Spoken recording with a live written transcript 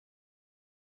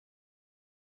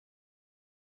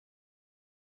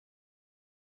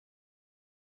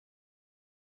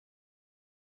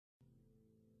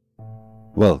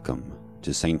Welcome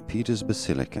to St. Peter's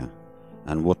Basilica,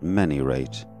 and what many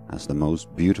rate as the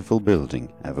most beautiful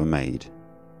building ever made.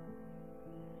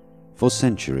 For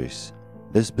centuries,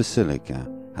 this basilica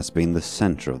has been the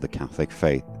center of the Catholic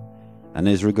faith and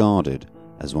is regarded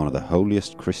as one of the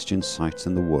holiest Christian sites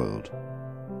in the world.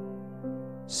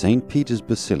 St. Peter's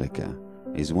Basilica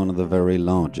is one of the very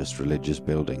largest religious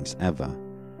buildings ever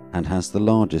and has the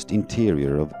largest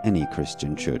interior of any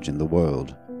Christian church in the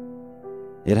world.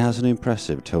 It has an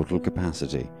impressive total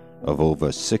capacity of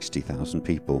over 60,000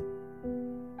 people.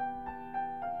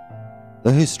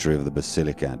 The history of the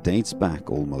basilica dates back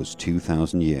almost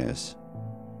 2,000 years.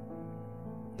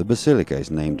 The basilica is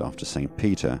named after St.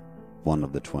 Peter, one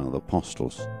of the 12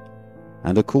 apostles,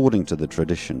 and according to the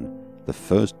tradition, the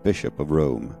first bishop of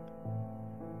Rome.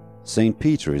 St.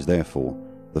 Peter is therefore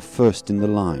the first in the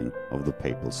line of the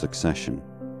papal succession.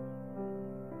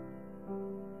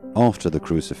 After the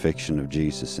crucifixion of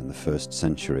Jesus in the 1st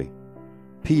century,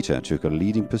 Peter took a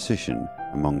leading position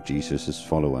among Jesus'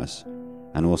 followers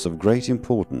and was of great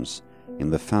importance in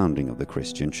the founding of the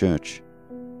Christian Church.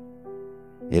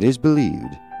 It is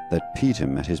believed that Peter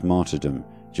met his martyrdom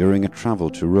during a travel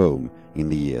to Rome in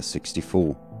the year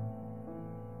 64.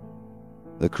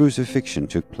 The crucifixion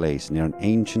took place near an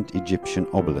ancient Egyptian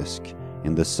obelisk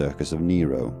in the Circus of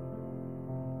Nero.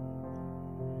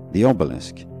 The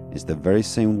obelisk is the very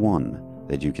same one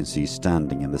that you can see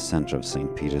standing in the center of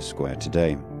St. Peter's Square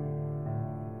today.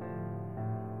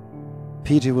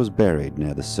 Peter was buried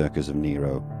near the Circus of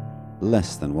Nero,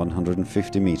 less than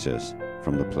 150 meters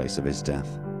from the place of his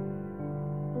death.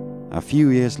 A few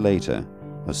years later,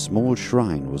 a small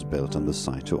shrine was built on the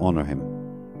site to honor him.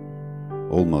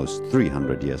 Almost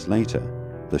 300 years later,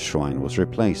 the shrine was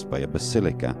replaced by a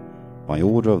basilica by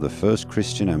order of the first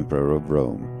Christian emperor of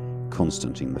Rome,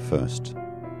 Constantine I.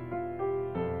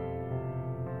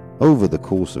 Over the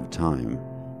course of time,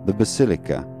 the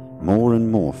basilica more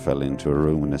and more fell into a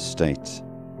ruinous state.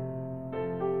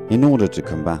 In order to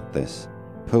combat this,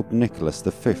 Pope Nicholas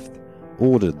V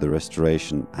ordered the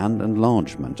restoration and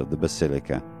enlargement of the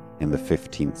basilica in the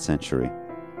 15th century.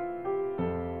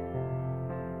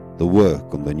 The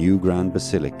work on the new Grand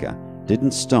Basilica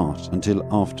didn't start until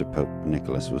after Pope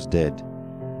Nicholas was dead,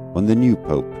 when the new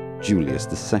Pope, Julius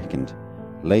II,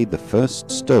 laid the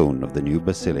first stone of the new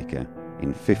basilica in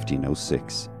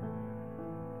 1506.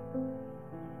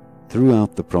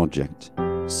 Throughout the project,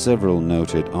 several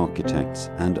noted architects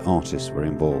and artists were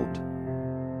involved.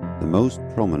 The most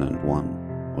prominent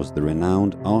one was the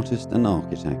renowned artist and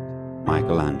architect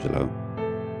Michelangelo.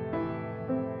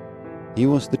 He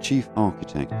was the chief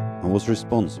architect and was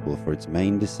responsible for its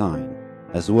main design,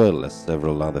 as well as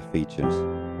several other features.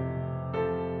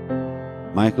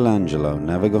 Michelangelo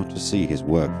never got to see his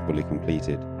work fully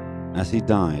completed, as he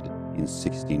died in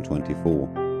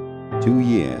 1624, 2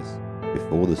 years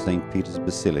before the St. Peter's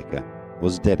Basilica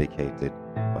was dedicated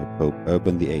by Pope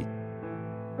Urban VIII.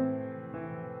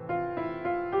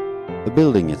 The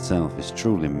building itself is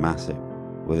truly massive,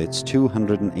 with its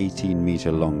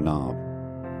 218-meter-long nave.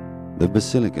 The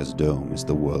basilica's dome is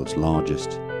the world's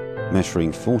largest,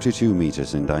 measuring 42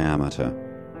 meters in diameter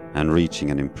and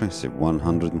reaching an impressive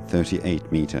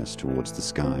 138 meters towards the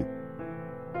sky.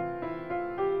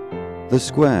 The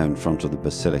square in front of the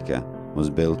basilica was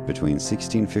built between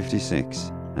 1656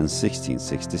 and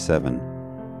 1667,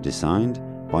 designed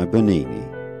by Bernini.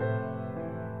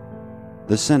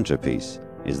 The centerpiece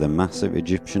is the massive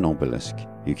Egyptian obelisk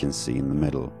you can see in the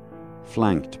middle,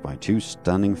 flanked by 2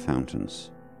 stunning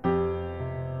fountains.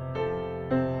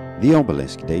 The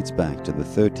obelisk dates back to the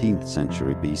 13th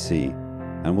century BC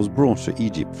and was brought to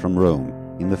Egypt from Rome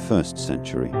in the 1st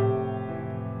century.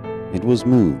 It was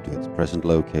moved to its present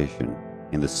location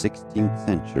in the 16th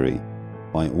century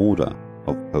by order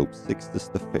of Pope Sixtus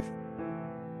V.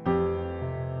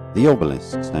 The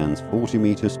obelisk stands 40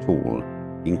 meters tall,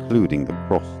 including the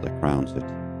cross that crowns it.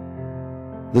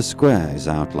 The square is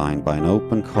outlined by an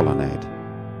open colonnade,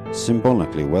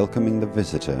 symbolically welcoming the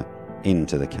visitor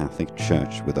into the Catholic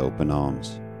Church with open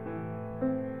arms.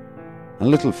 A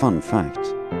little fun fact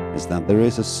is that there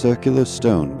is a circular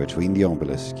stone between the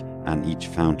obelisk and each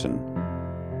fountain.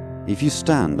 If you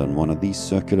stand on one of these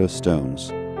circular stones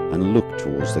and look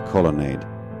towards the colonnade,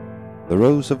 the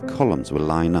rows of columns will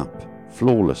line up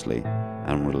flawlessly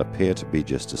and will appear to be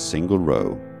just a single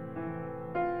row.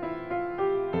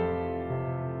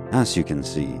 As you can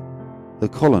see, the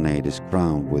colonnade is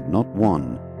crowned with not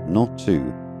 1, not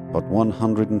 2, but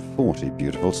 140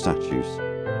 beautiful statues.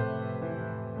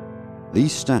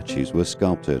 These statues were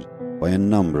sculpted by a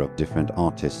number of different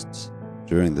artists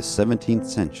during the 17th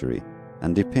century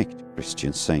and depict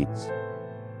Christian saints.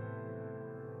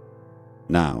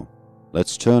 Now,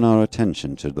 let's turn our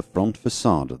attention to the front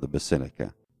facade of the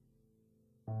basilica.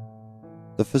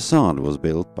 The facade was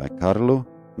built by Carlo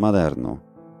Maderno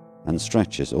and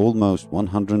stretches almost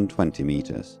 120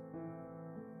 meters.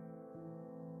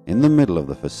 In the middle of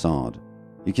the facade,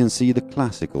 you can see the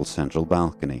classical central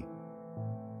balcony.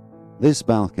 This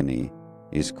balcony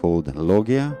is called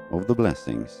Loggia of the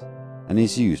Blessings and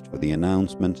is used for the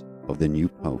announcement of the new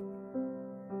pope.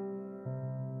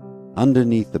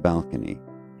 Underneath the balcony,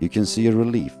 you can see a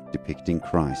relief depicting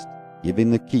Christ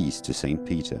giving the keys to St.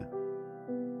 Peter.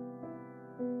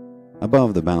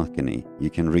 Above the balcony, you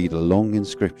can read a long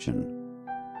inscription.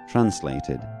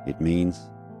 Translated, it means,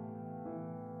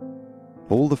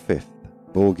 Paul V,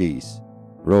 Borghese,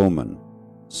 Roman,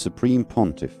 Supreme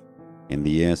Pontiff, in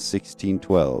the year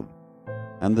 1612,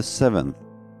 and the 7th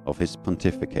of his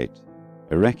pontificate,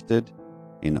 erected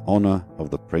in honor of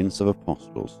the Prince of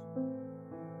Apostles.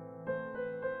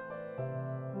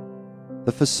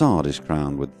 The facade is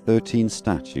crowned with 13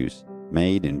 statues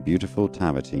made in beautiful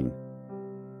tavertine.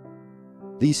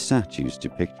 These statues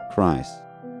depict Christ,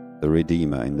 the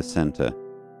Redeemer, in the center,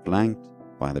 flanked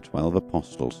by the 12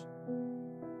 apostles.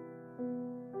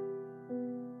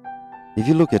 If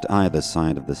you look at either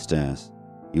side of the stairs,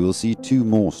 you will see 2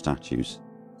 more statues,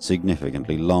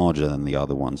 significantly larger than the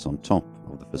other ones on top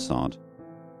of the facade.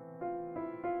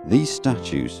 These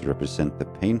statues represent the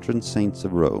patron saints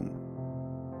of Rome.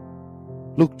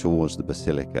 Look towards the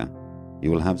basilica.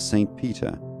 You will have St.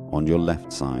 Peter on your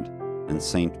left side and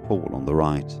St. Paul on the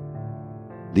right.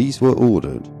 These were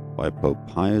ordered by Pope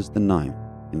Pius IX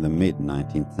in the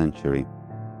mid-19th century,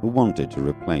 who wanted to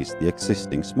replace the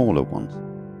existing smaller ones.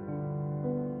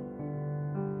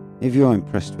 If you are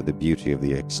impressed with the beauty of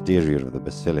the exterior of the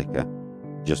basilica,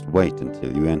 just wait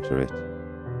until you enter it.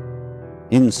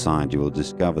 Inside you will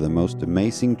discover the most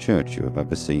amazing church you have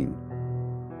ever seen.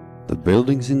 The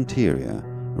building's interior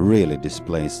really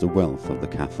displays the wealth of the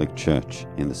Catholic Church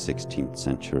in the 16th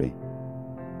century.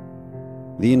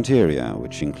 The interior,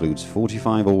 which includes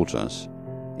 45 altars,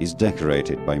 is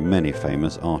decorated by many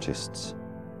famous artists.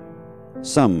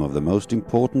 Some of the most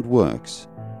important works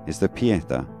is the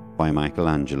Pieta by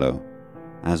Michelangelo,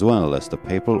 as well as the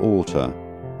papal altar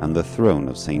and the throne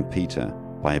of St. Peter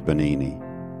by Bernini.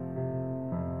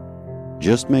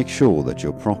 Just make sure that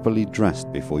you're properly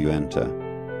dressed before you enter,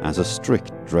 as a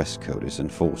strict dress code is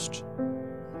enforced.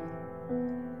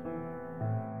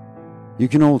 You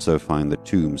can also find the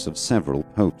tombs of several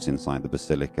popes inside the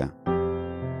basilica.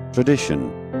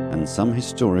 Tradition and some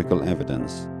historical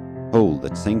evidence hold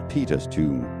that St. Peter's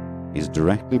tomb is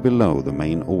directly below the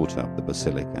main altar of the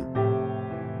basilica.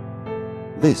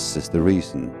 This is the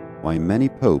reason why many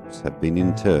popes have been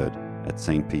interred at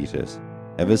St. Peter's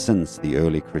ever since the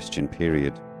early Christian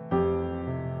period.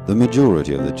 The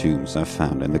majority of the tombs are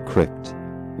found in the crypt,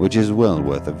 which is well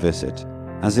worth a visit,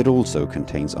 as it also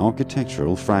contains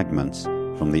architectural fragments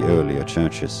from the earlier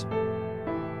churches.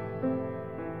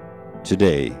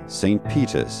 Today, St.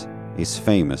 Peter's is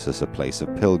famous as a place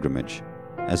of pilgrimage,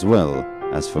 as well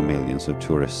as for millions of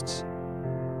tourists.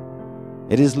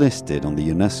 It is listed on the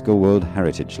UNESCO World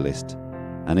Heritage List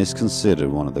and is considered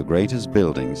one of the greatest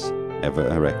buildings ever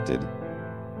erected.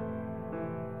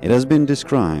 It has been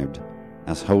described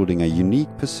as holding a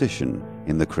unique position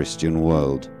in the Christian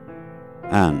world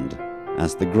and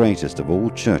as the greatest of all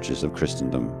churches of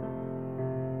Christendom.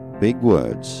 Big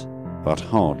words, but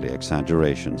hardly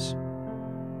exaggerations.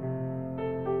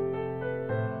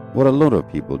 What a lot of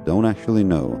people don't actually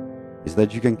know is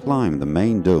that you can climb the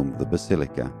main dome of the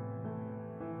basilica.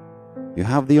 You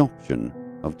have the option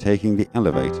of taking the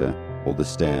elevator or the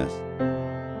stairs,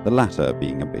 the latter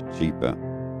being a bit cheaper.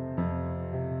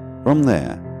 From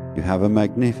there, you have a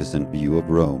magnificent view of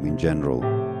Rome in general,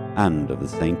 and of the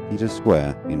St. Peter's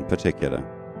Square in particular.